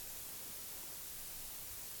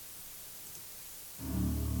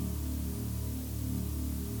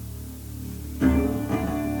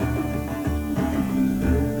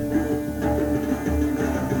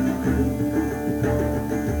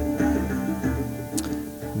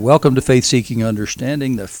Welcome to Faith Seeking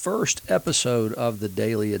Understanding, the first episode of the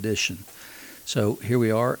daily edition. So here we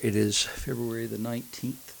are. It is February the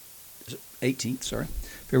 18th,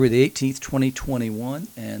 February the 18th, 2021,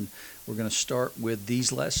 and we're going to start with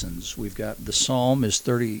these lessons. We've got the Psalm is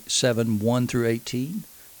 37, 1 through 18,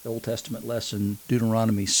 the Old Testament lesson,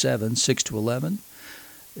 Deuteronomy 7, 6 to 11.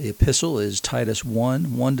 The epistle is Titus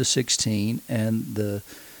 1, 1 to 16, and the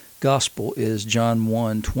gospel is John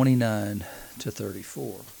 1, 29 to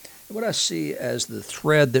 34. And what I see as the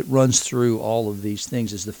thread that runs through all of these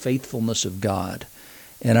things is the faithfulness of God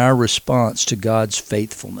and our response to God's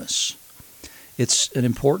faithfulness. It's an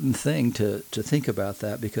important thing to think about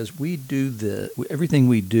that, because everything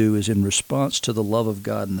we do is in response to the love of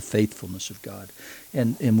God and the faithfulness of God.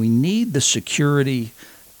 And we need the security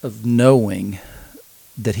of knowing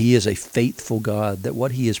that He is a faithful God, that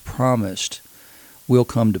what He has promised will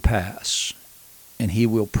come to pass, and He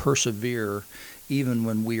will persevere even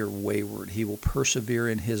when we are wayward. He will persevere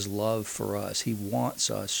in His love for us. He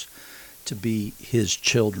wants us to be His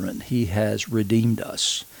children. He has redeemed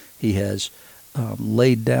us. He has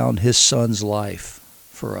laid down His Son's life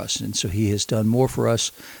for us, and so He has done more for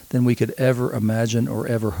us than we could ever imagine or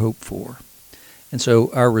ever hope for. And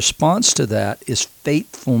so our response to that is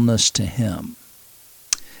faithfulness to Him.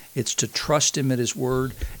 It's to trust Him at His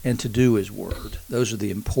Word and to do His Word. Those are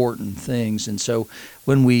the important things. And so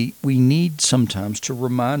when we need sometimes to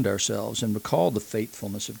remind ourselves and recall the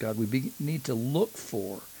faithfulness of God, we need to look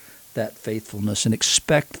for that faithfulness and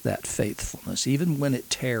expect that faithfulness, even when it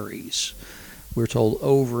tarries. We're told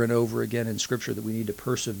over and over again in Scripture that we need to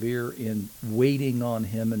persevere in waiting on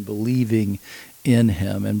Him and believing in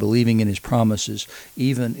Him and believing in His promises,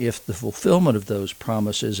 even if the fulfillment of those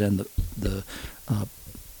promises and the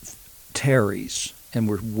tarries, and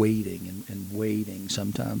we're waiting and waiting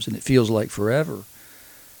sometimes, and it feels like forever.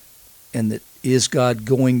 And that is God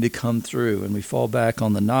going to come through? And we fall back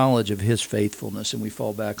on the knowledge of His faithfulness, and we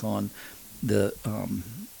fall back on the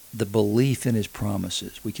belief in His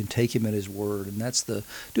promises. We can take Him at His word, and that's the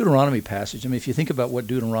Deuteronomy passage. I mean, if you think about what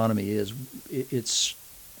Deuteronomy is, it's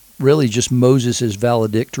really just Moses'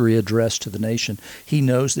 valedictory address to the nation. He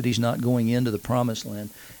knows that he's not going into the promised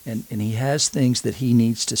land, and he has things that he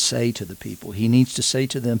needs to say to the people. He needs to say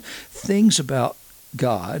to them things about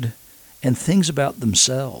God and things about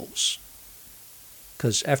themselves.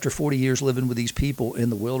 Because after 40 years living with these people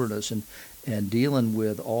in the wilderness and dealing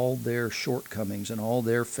with all their shortcomings and all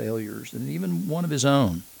their failures, and even one of his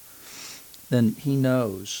own, then he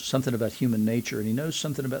knows something about human nature, and he knows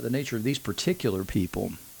something about the nature of these particular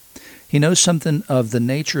people. He knows something of the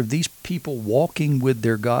nature of these people walking with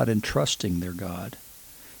their God and trusting their God.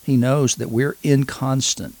 He knows that we're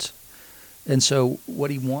inconstant. And so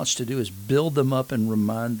what he wants to do is build them up and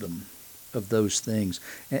remind them of those things.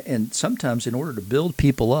 And sometimes in order to build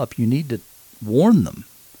people up, you need to warn them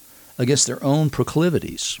against their own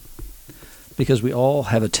proclivities, because we all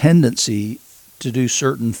have a tendency to do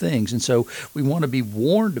certain things. And so we want to be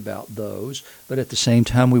warned about those, but at the same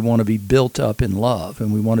time we want to be built up in love,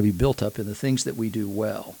 and we want to be built up in the things that we do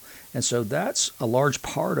well. And so that's a large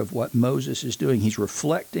part of what Moses is doing. He's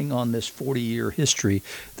reflecting on this 40-year history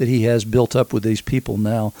that he has built up with these people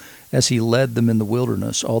now as he led them in the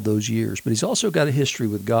wilderness all those years. But he's also got a history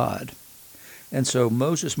with God. And so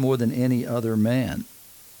Moses, more than any other man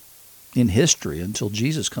in history, until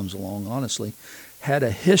Jesus comes along, honestly, had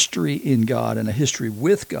a history in God and a history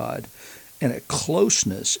with God and a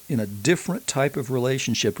closeness in a different type of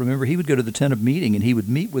relationship. Remember, he would go to the tent of meeting and he would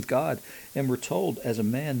meet with God, and we're told as a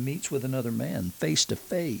man meets with another man face to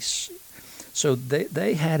face. So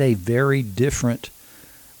they had a very different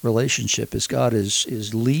relationship as God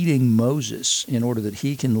is leading Moses in order that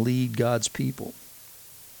he can lead God's people.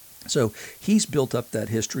 So he's built up that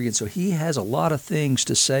history, and so he has a lot of things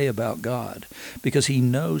to say about God because he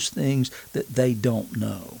knows things that they don't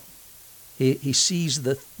know. He sees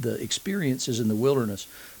the experiences in the wilderness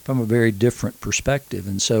from a very different perspective,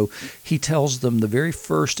 and so he tells them the very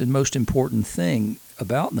first and most important thing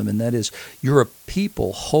about them, and that is, you're a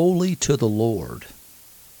people holy to the Lord.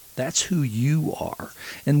 That's who you are.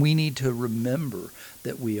 And we need to remember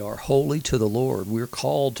that we are holy to the Lord. We're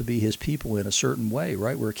called to be His people in a certain way,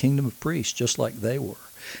 right? We're a kingdom of priests, just like they were.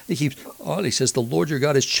 He keeps on. He says, the Lord your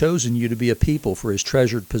God has chosen you to be a people for His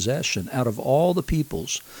treasured possession out of all the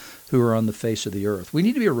peoples who are on the face of the earth. We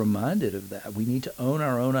need to be reminded of that. We need to own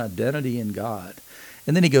our own identity in God.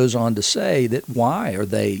 And then he goes on to say that why are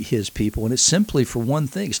they His people? And it's simply for one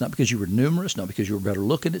thing. It's not because you were numerous, not because you were better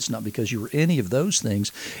looking. It's not because you were any of those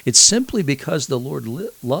things. It's simply because the Lord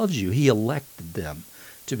loves you. He elected them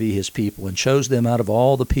to be His people and chose them out of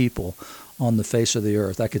all the people on the face of the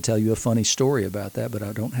earth. I could tell you a funny story about that, but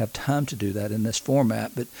I don't have time to do that in this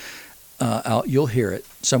format. But you'll hear it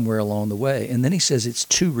somewhere along the way. And then he says it's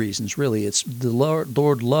two reasons, really. It's the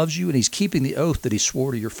Lord loves you, and he's keeping the oath that he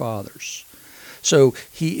swore to your fathers. So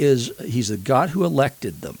he's a God who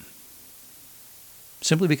elected them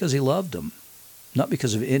simply because he loved them, not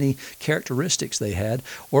because of any characteristics they had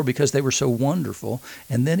or because they were so wonderful.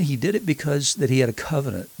 And then he did it because that he had a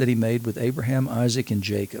covenant that he made with Abraham, Isaac, and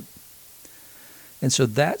Jacob. And so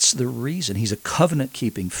that's the reason. He's a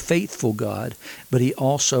covenant-keeping, faithful God, but he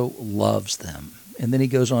also loves them. And then he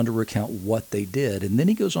goes on to recount what they did. And then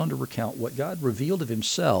he goes on to recount what God revealed of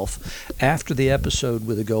himself after the episode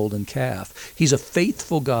with the golden calf. He's a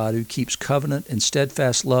faithful God who keeps covenant and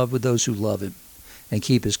steadfast love with those who love him and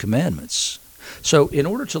keep his commandments. So in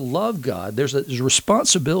order to love God, there's a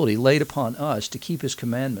responsibility laid upon us to keep his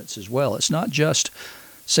commandments as well. It's not just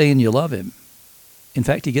saying you love him. In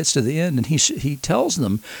fact, he gets to the end and he tells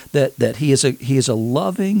them that he is a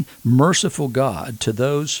loving, merciful God to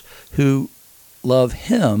those who love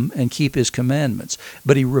him and keep his commandments.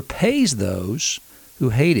 But he repays those who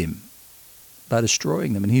hate him by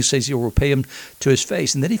destroying them. And he says he'll repay them to his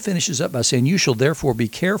face. And then he finishes up by saying, you shall therefore be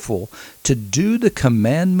careful to do the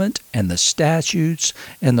commandment and the statutes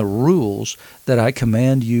and the rules that I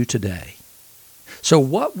command you today. So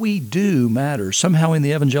what we do matters. Somehow in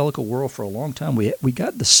the evangelical world for a long time, we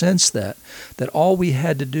got the sense that all we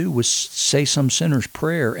had to do was say some sinner's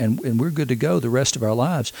prayer and we're good to go the rest of our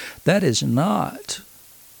lives. That is not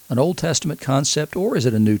an Old Testament concept, or is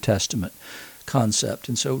it a New Testament concept?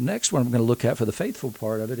 And so next one I'm going to look at for the faithful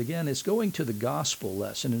part of it, again, is going to the gospel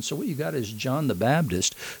lesson. And so what you got is John the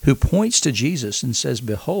Baptist, who points to Jesus and says,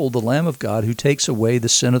 behold, the Lamb of God who takes away the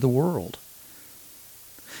sin of the world.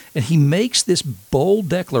 And he makes this bold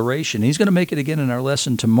declaration. He's going to make it again in our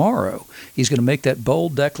lesson tomorrow. He's going to make that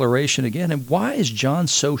bold declaration again. And why is John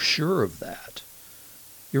so sure of that?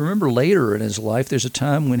 You remember later in his life, there's a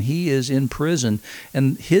time when he is in prison,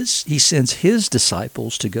 and he sends his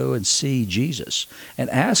disciples to go and see Jesus and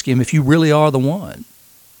ask him if you really are the one.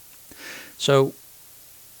 So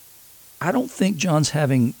I don't think John's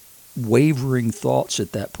having wavering thoughts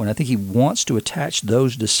at that point. I think he wants to attach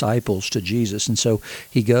those disciples to Jesus. And so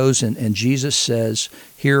he goes and Jesus says,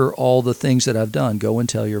 here are all the things that I've done. Go and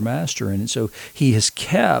tell your master. And so he has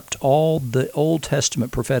kept all the Old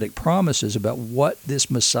Testament prophetic promises about what this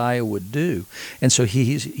Messiah would do. And so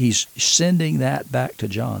he's sending that back to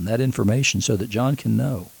John, that information, so that John can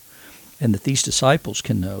know and that these disciples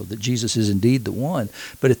can know that Jesus is indeed the one.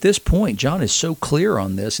 But at this point, John is so clear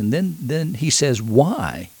on this. And then he says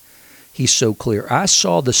why he's so clear. I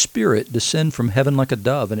saw the Spirit descend from heaven like a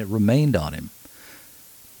dove, and it remained on him.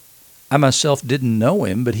 I myself didn't know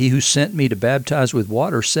him, but he who sent me to baptize with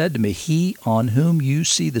water said to me, he on whom you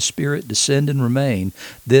see the Spirit descend and remain,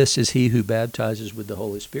 this is he who baptizes with the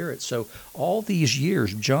Holy Spirit. So all these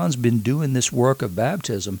years, John's been doing this work of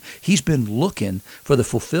baptism. He's been looking for the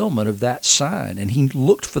fulfillment of that sign, and he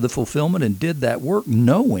looked for the fulfillment and did that work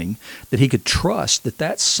knowing that he could trust that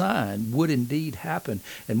that sign would indeed happen.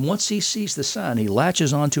 And once he sees the sign, he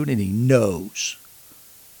latches onto it and he knows,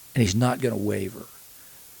 and he's not going to waver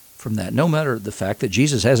from that, no matter the fact that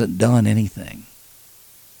Jesus hasn't done anything,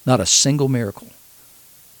 not a single miracle,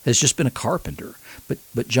 has just been a carpenter.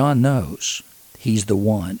 But John knows he's the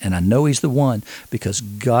one, and I know he's the one because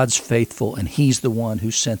God's faithful, and he's the one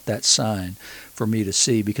who sent that sign for me to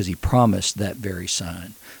see because he promised that very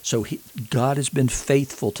sign. So God has been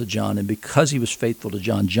faithful to John, and because he was faithful to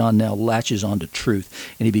John, John now latches on to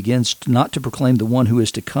truth, and he begins not to proclaim the one who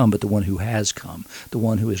is to come, but the one who has come, the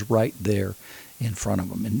one who is right there in front of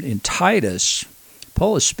him. In Titus,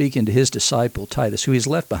 Paul is speaking to his disciple Titus, who he's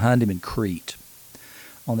left behind him in Crete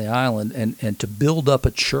on the island, and to build up a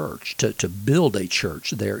church, to build a church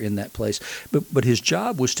there in that place. But his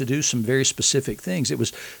job was to do some very specific things. It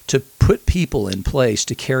was to put people in place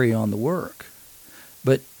to carry on the work.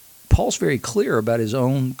 But Paul's very clear about his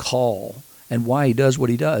own call and why he does what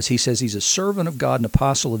he does. He says he's a servant of God and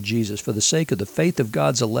apostle of Jesus for the sake of the faith of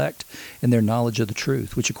God's elect and their knowledge of the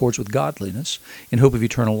truth, which accords with godliness in hope of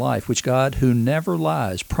eternal life, which God, who never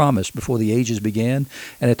lies, promised before the ages began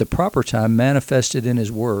and at the proper time manifested in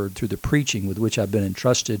his word through the preaching with which I've been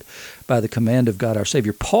entrusted by the command of God our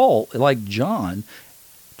Savior. Paul, like John,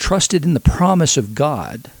 trusted in the promise of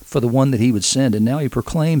God for the one that he would send, and now he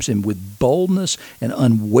proclaims him with boldness and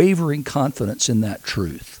unwavering confidence in that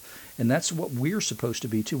truth. And that's what we're supposed to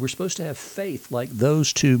be too. We're supposed to have faith like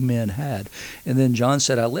those two men had. And then John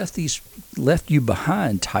said, I left you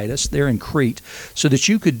behind, Titus, there in Crete, so that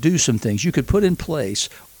you could do some things. You could put in place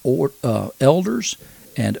elders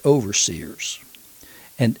and overseers.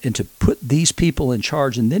 and to put these people in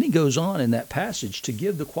charge. And then he goes on in that passage to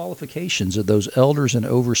give the qualifications of those elders and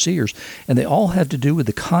overseers, and they all have to do with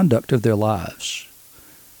the conduct of their lives.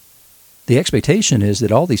 The expectation is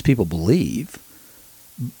that all these people believe.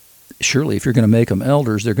 Surely, if you're going to make them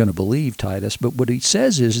elders, they're going to believe, Titus. But what he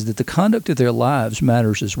says is that the conduct of their lives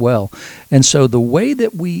matters as well. And so the way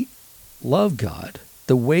that we love God,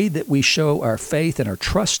 the way that we show our faith and our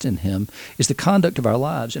trust in him, is the conduct of our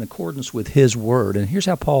lives in accordance with his word. And here's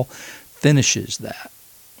how Paul finishes that.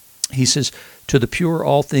 He says, to the pure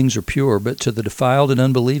all things are pure, but to the defiled and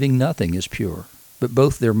unbelieving nothing is pure. But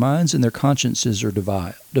both their minds and their consciences are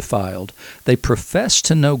defiled. They profess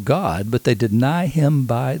to know God, but they deny him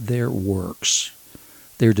by their works.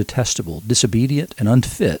 They are detestable, disobedient, and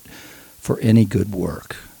unfit for any good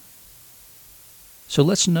work. So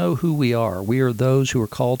let's know who we are. We are those who are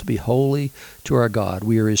called to be holy to our God.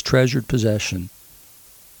 We are his treasured possession.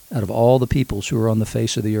 Out of all the peoples who are on the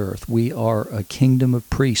face of the earth, we are a kingdom of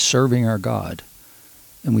priests serving our God.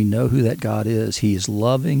 And we know who that God is. He is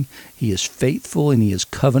loving, he is faithful, and he is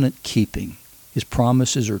covenant-keeping. His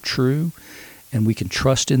promises are true, and we can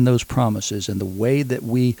trust in those promises. And the way that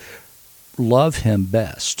we love him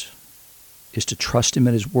best is to trust him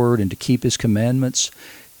in his word and to keep his commandments,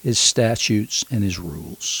 his statutes, and his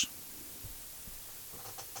rules.